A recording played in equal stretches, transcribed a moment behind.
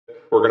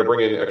We're going to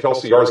bring in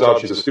Kelsey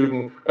Yarzov. She's a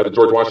student at the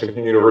George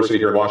Washington University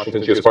here in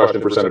Washington. She has a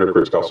question for Senator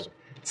Cruz. Kelsey.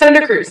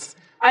 Senator Cruz,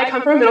 I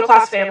come from a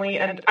middle-class family,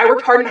 and I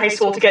worked hard in high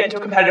school to get into a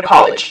competitive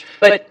college.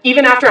 But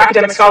even after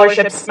academic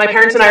scholarships, my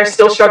parents and I are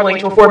still struggling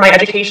to afford my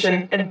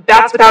education, and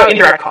that's without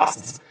indirect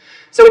costs.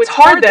 So it's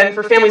hard then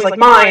for families like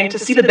mine to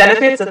see the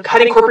benefits of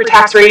cutting corporate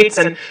tax rates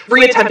and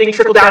re-attempting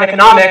trickle-down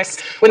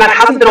economics when that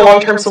hasn't been a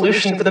long-term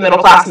solution for the middle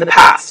class in the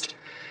past.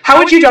 How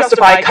would you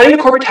justify cutting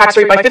the corporate tax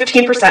rate by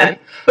 15%,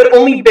 but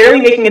only barely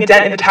making a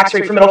dent in the tax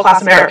rate for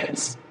middle-class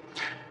Americans?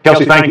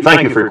 Kelsey,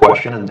 thank you for your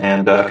question,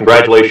 and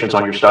congratulations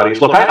on your studies.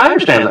 Look, I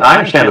understand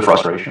the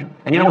frustration,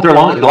 and you know what? There are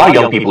a lot of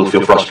young people who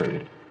feel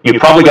frustrated. You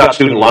probably got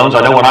student loans.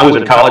 I know when I was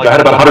in college, I had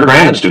about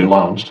 $100,000 in student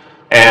loans,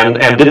 and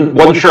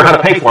wasn't sure how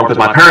to pay for them because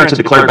my parents had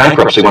declared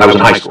bankruptcy when I was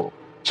in high school.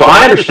 So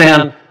I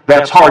understand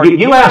that's hard.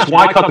 You asked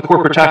why cut the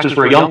corporate taxes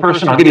for a young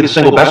person? I'll give you the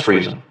single best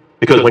reason: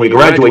 because when you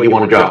graduate, you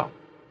want a job.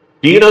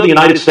 Do you know the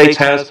United States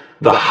has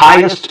the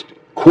highest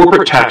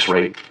corporate tax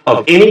rate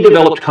of any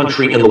developed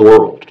country in the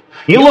world?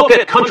 You look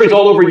at countries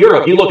all over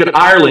Europe, you look at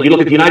Ireland, you look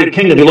at the United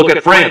Kingdom, you look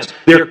at France,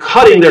 they're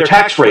cutting their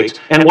tax rates,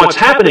 and what's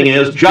happening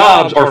is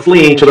jobs are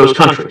fleeing to those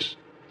countries.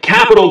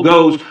 Capital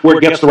goes where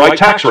it gets the right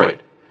tax rate.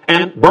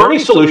 And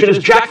Bernie's solution is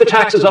jack the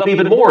taxes up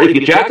even more. If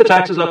you jack the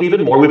taxes up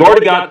even more, we've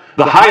already got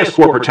the highest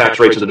corporate tax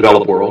rates in the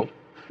developed world.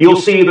 You'll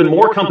see even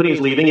more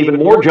companies leaving, even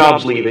more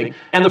jobs leaving.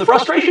 And the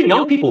frustration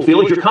young people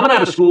feel is you're coming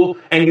out of school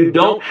and you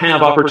don't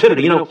have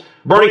opportunity. You know,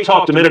 Bernie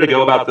talked a minute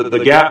ago about the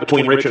gap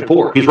between rich and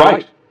poor. He's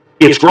right.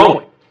 It's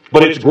growing.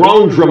 But it's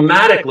grown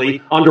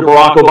dramatically under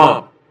Barack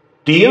Obama.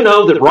 Do you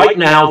know that right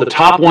now the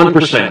top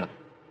 1%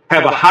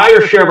 have a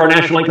higher share of our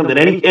national income than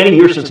any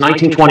year since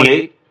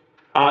 1928?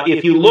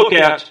 If you look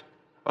at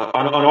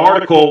an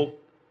article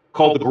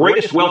called The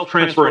Greatest Wealth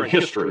Transfer in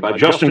History by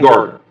Justin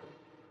Gardner,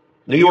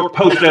 New York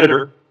Post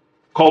editor,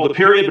 called the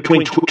period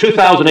between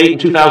 2008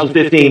 and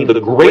 2015 the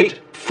Great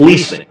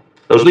Fleecing.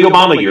 Those are the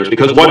Obama years,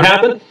 because what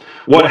happened?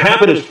 What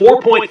happened is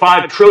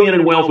 $4.5 trillion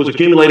in wealth was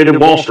accumulated in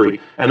Wall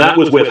Street, and that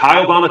was with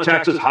high Obama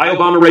taxes, high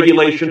Obama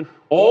regulation,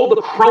 all the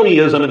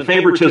cronyism and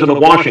favoritism of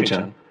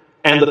Washington.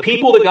 And the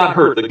people that got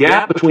hurt, the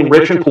gap between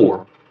rich and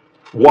poor,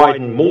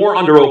 widened more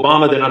under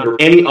Obama than under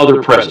any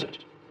other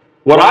president.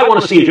 What I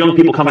want to see is young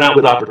people coming out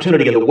with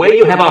opportunity, and the way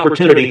you have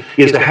opportunity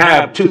is to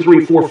have 2,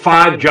 3, 4,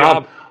 5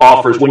 job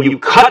offers. When you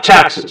cut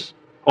taxes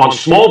on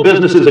small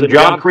businesses and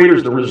job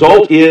creators, the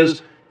result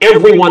is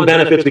everyone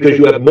benefits because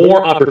you have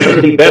more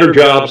opportunity, better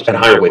jobs, and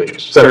higher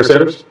wages. Senator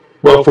Sanders?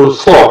 Well, for a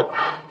start,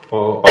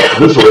 I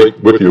commiserate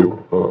with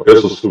you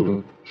as a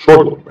student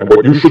struggling. And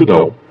what you should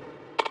know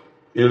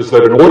is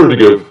that in order to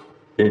give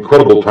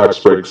incredible tax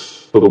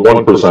breaks to the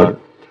 1%,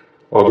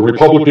 the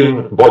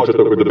Republican budget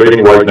that we're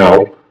debating right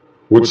now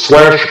would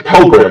slash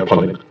Pell Grant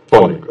funding.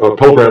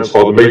 Pell Grants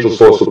are the major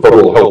source of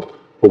federal help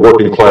for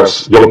working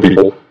class young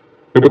people.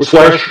 It would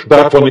slash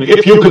that funding,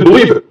 if you could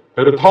believe it.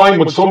 At a time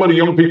when so many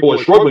young people are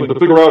struggling to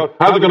figure out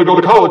how they're going to go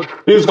to college,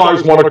 these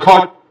guys want to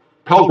cut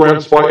Pell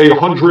Grants by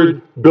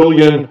 $100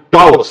 billion.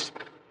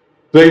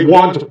 They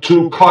want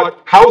to cut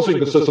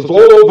housing assistance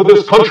all over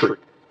this country.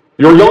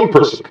 You're a young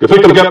person. You're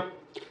thinking of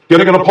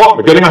getting an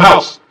apartment, getting a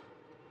house.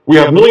 We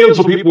have millions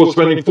of people who are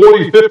spending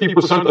 40,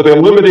 50% of their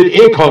limited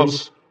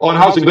incomes on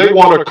housing. They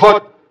want to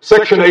cut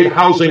Section 8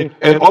 housing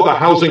and other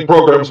housing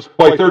programs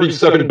by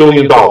 $37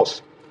 billion.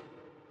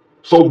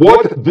 So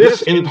what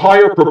this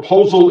entire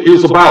proposal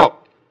is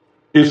about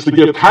is to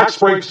give tax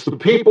breaks to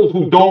people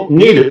who don't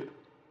need it,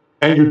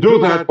 and you do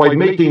that by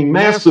making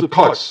massive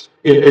cuts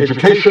in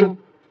education,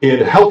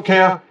 in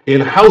healthcare,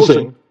 in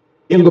housing,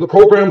 in the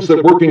programs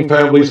that working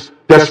families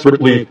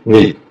desperately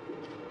need.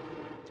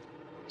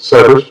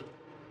 Senators,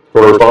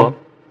 want to respond?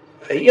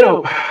 You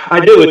know, I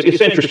do.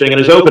 It's interesting. In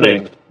his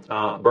opening,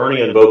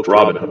 Bernie invoked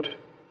Robin Hood.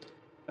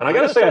 And I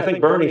got to say, I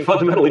think Bernie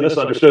fundamentally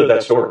misunderstood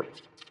that story.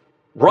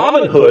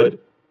 Robin Hood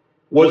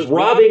was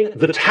robbing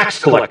the tax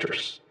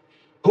collectors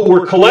who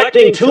were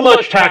collecting too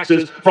much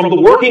taxes from the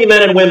working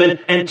men and women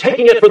and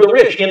taking it for the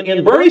rich.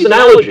 In Bernie's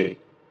analogy,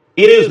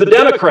 it is the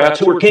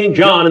Democrats who are King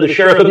John and the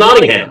Sheriff of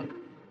Nottingham.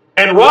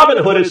 And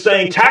Robin Hood is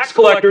saying, tax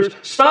collectors,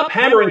 stop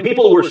hammering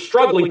people who are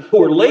struggling,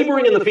 who are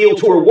laboring in the fields,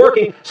 who are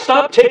working.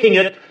 Stop taking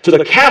it to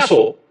the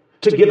castle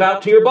to give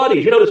out to your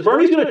buddies. You notice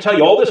Bernie's going to tell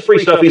you all this free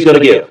stuff he's going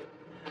to give.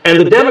 And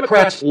the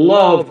Democrats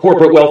love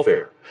corporate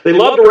welfare. They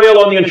love to rail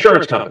on the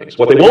insurance companies.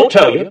 What they won't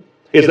tell you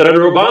is that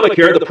under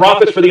Obamacare, the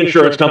profits for the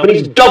insurance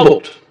companies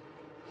doubled.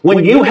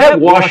 When you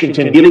have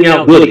Washington giving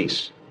out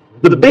goodies,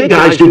 the big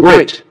guys do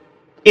great.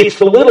 It's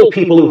the little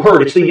people who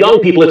hurt. It's the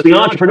young people. It's the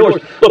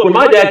entrepreneurs. Look, when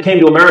my dad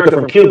came to America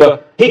from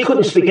Cuba, he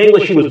couldn't speak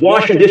English. He was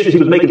washing dishes. He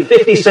was making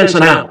 50 cents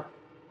an hour.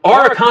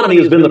 Our economy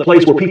has been the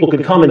place where people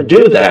can come and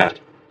do that,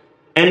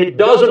 and it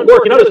doesn't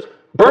work. You notice,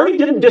 Bernie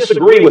didn't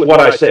disagree with what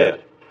I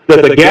said,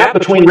 that the gap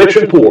between rich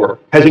and poor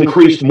has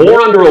increased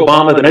more under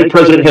Obama than any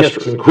president in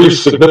history. It's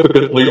increased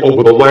significantly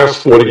over the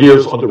last 40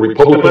 years under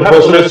Republican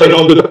presidents, and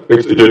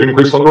it did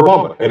increase under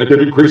Obama, and it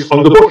did increase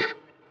under Bush.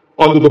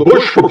 Under the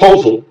Bush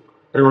proposal,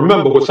 And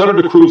remember, what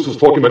Senator Cruz is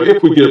talking about,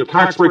 if we give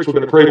tax breaks, we're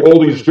going to create all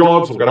these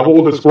jobs, we're going to have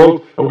all this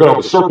growth, and we're going to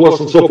have a surplus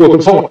and so forth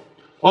and so on.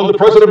 Under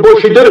President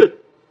Bush, he did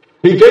it.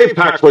 He gave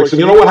tax breaks, and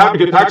you know what happened?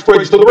 He gave tax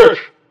breaks to the rich.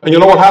 And you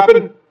know what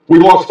happened? We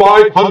lost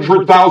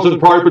 500,000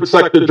 private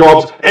sector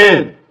jobs,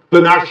 and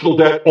the national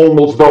debt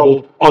almost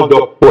doubled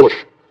under Bush.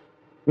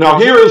 Now,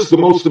 here is the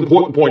most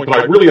important point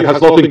tonight. Really, it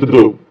has nothing to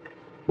do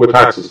with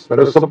taxes. It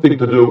has something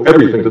to do,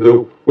 everything to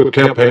do, with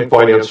campaign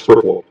finance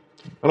reform.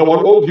 And I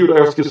want all of you to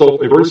ask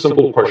yourself a very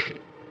simple question.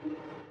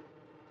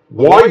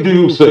 Why do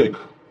you think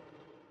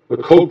the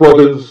Koch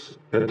brothers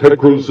and Ted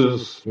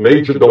Cruz's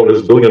major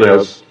donors,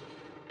 billionaires,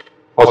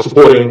 are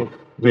supporting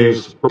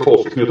these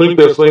proposals? Do you think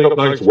they're staying up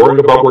nights worrying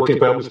about working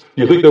families? Do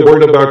you think they're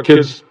worried about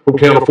kids who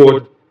can't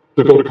afford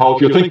to go to college?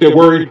 Do you think they're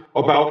worried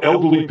about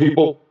elderly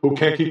people who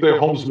can't keep their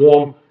homes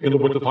warm in the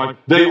wintertime?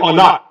 They are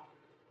not.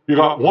 You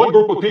got one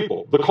group of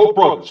people, the Koch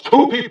brothers,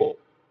 two people,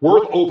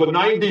 worth over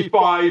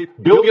 $95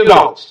 billion.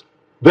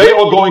 They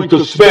are going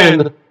to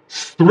spend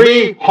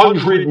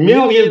 $300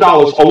 million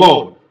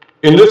alone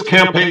in this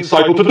campaign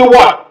cycle to do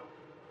what?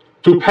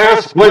 To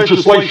pass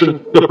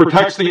legislation that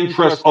protects the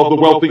interests of the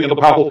wealthy and the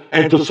powerful,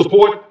 and to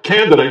support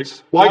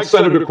candidates like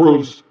Senator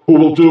Cruz who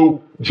will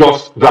do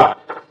just that.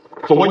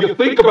 So when you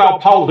think about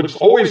politics,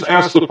 always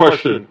ask the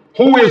question,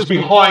 who is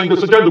behind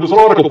this agenda? There was an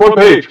article, front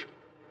page,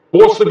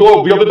 Boston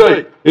Globe the other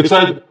day. It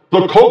said,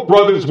 the Koch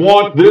brothers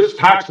want this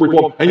tax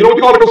reform. And you know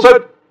what the article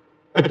said?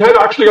 And Ted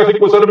actually, I think,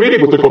 was at a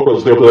meeting with the Koch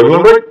brothers the other day,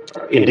 remember?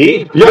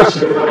 Indeed.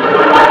 Yes.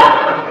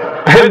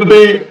 And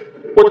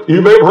what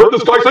you may have heard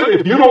this guy say,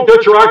 if you don't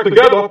get your act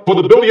together for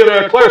the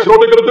billionaire class, you know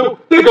what they're going to do?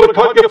 They're going to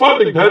cut your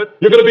funding, Ted.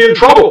 You're going to be in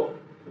trouble.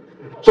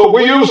 So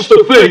we used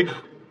to think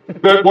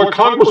that what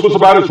Congress was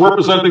about is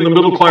representing the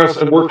middle class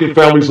and working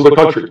families of the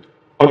country.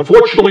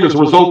 Unfortunately, as a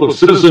result of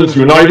Citizens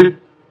United,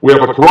 we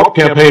have a corrupt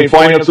campaign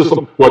finance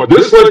system. What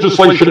this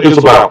legislation is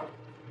about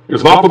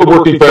is not for the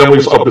working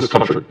families of this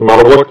country, no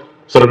matter what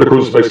Senator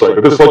Cruz may say.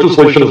 What this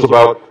legislation is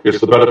about is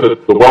to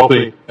benefit the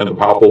wealthy and the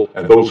powerful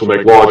and those who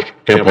make large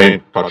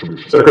campaign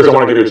contributions. Senator Cruz, I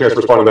want to give you a chance to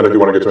respond, and then I do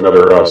want to get to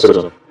another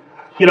citizen.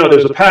 You know,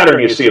 there's a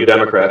pattern you see of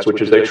Democrats, which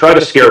is they try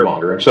to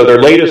scaremonger. And so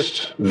their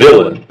latest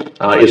villain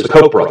is the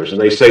Koch brothers. And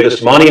they say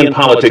this money in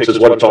politics is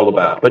what it's all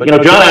about. But, you know,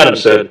 John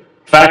Adams said,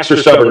 facts are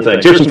stubborn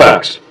things. Here's some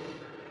facts.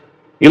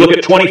 You look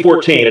at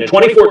 2014. In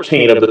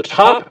 2014, of the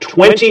top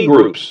 20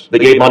 groups that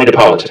gave money to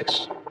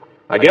politics,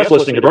 I guess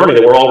listening to Bernie,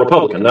 they were all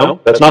Republican. No,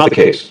 that's not the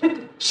case.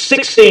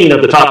 16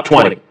 of the top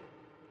 20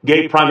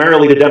 gave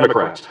primarily to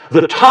Democrats.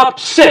 The top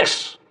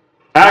 6,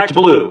 Act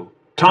Blue,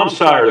 Tom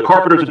Steyer, the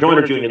Carpenters and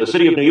Joiners Union, the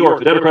City of New York,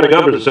 the Democratic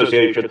Governors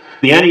Association,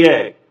 the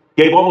NEA,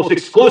 gave almost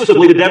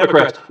exclusively to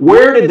Democrats.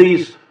 Where did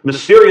these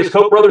mysterious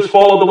Koch brothers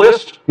fall on the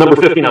list? Number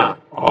 59.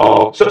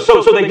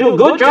 So they do a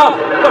good job.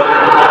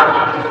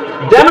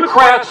 Look,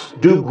 Democrats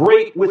do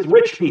great with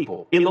rich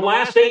people. In the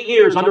last 8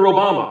 years under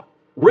Obama,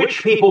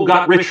 rich people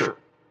got richer.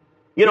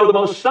 You know, the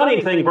most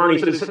stunning thing Bernie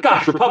said is,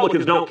 gosh,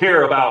 Republicans don't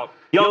care about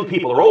young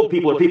people or old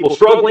people or people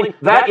struggling.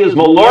 That is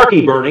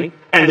malarkey, Bernie.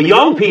 And the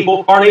young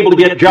people aren't able to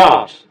get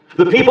jobs.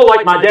 The people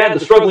like my dad, the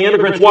struggling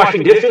immigrants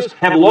washing dishes,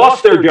 have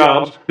lost their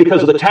jobs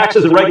because of the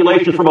taxes and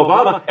regulations from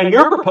Obama, and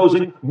you're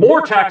proposing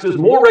more taxes,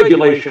 more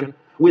regulation,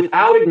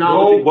 without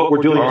acknowledging what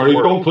we're doing. I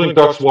don't think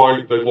that's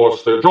why they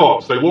lost their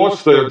jobs. They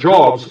lost their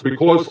jobs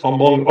because,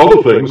 among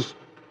other things,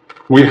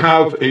 we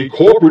have a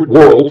corporate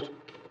world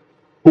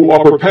who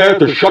are prepared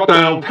to shut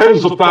down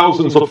tens of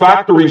thousands of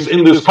factories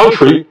in this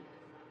country,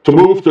 to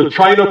move to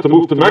China, to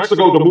move to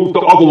Mexico, to move to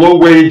other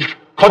low-wage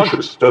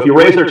countries. So if you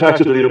raise their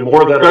taxes, they do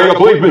more of that.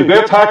 Believe me,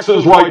 their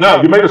taxes right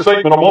now, you made a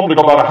statement a moment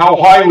ago about how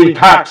highly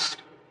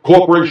taxed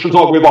corporations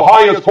are. We have the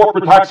highest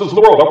corporate taxes in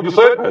the world. Is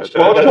that what you said?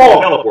 Well, it's wrong. In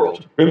the developed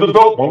world. In the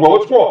developed world,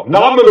 well, it's wrong.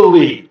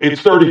 Nominally,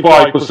 it's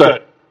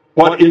 35%.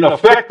 But in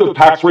effective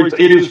tax rates,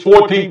 it is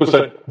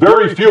 14%.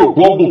 Very few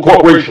global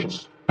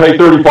corporations pay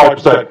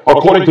 35%.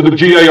 According to the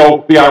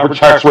GAO, the average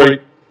tax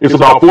rate is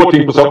about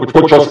 14%, which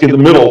puts us in the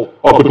middle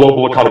of the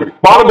global economy.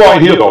 Bottom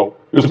line here, though,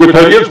 is we're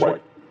Ted is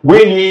right.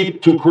 We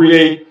need to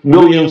create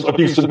millions of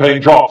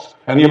decent-paying jobs.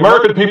 And the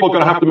American people are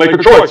going to have to make a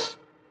choice.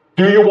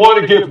 Do you want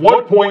to give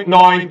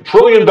 $1.9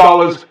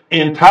 trillion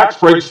in tax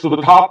breaks to the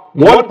top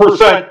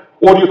 1%,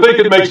 or do you think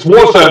it makes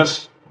more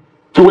sense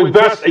to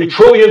invest $1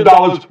 trillion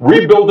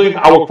rebuilding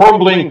our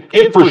crumbling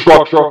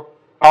infrastructure,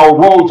 our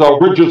roads, our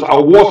bridges,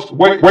 our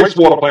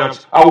wastewater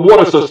plants, our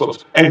water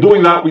systems? And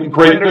doing that, we can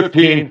create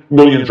 15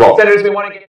 million jobs. Senators, we want to get